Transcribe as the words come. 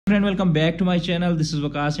Friend, welcome back to my channel. This is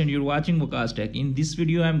Waqas and you're watching Waqastech. In this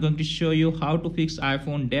video I'm going to show you how to fix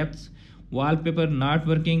iPhone depth wallpaper not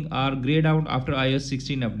working or grayed out after iOS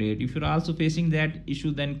 16 update. If you're also facing that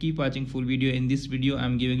issue, then keep watching full video. In this video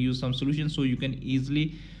I'm giving you some solutions so you can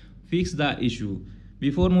easily fix the issue.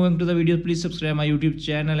 Before moving to the video, please subscribe my YouTube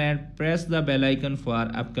channel and press the bell icon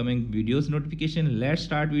for upcoming videos notification. Let's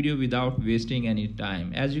start video without wasting any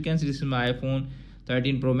time. As you can see, this is my iPhone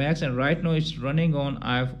 13 Pro Max and right now it's running on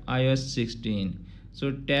iOS 16.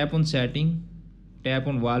 So tap on setting, tap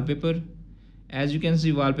on wallpaper. As you can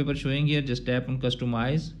see wallpaper showing here, just tap on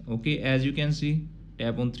customize. Okay, as you can see,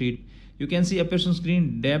 tap on 3. You can see appears on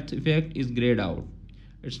screen depth effect is grayed out.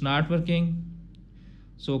 It's not working.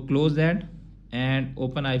 So close that and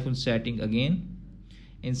open iPhone setting again.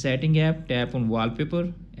 In setting app, tap on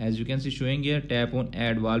wallpaper. As you can see showing here, tap on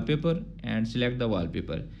add wallpaper and select the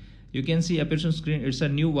wallpaper. You can see appears on screen it's a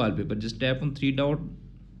new wallpaper. Just tap on 3 dot.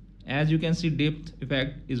 As you can see depth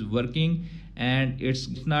effect is working and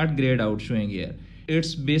it's not grayed out showing here.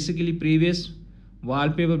 It's basically previous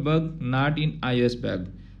wallpaper bug, not in iOS bug.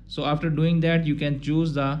 So after doing that, you can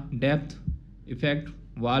choose the depth effect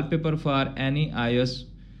wallpaper for any iOS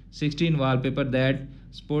 16 wallpaper that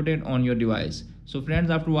supported on your device. So friends,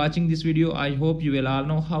 after watching this video, I hope you will all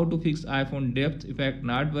know how to fix iPhone depth effect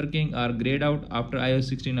not working or grayed out after iOS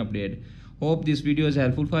 16 update. Hope this video is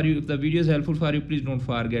helpful for you. If the video is helpful for you, please don't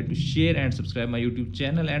forget to share and subscribe my YouTube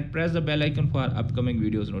channel and press the bell icon for upcoming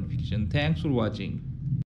videos notification. Thanks for watching.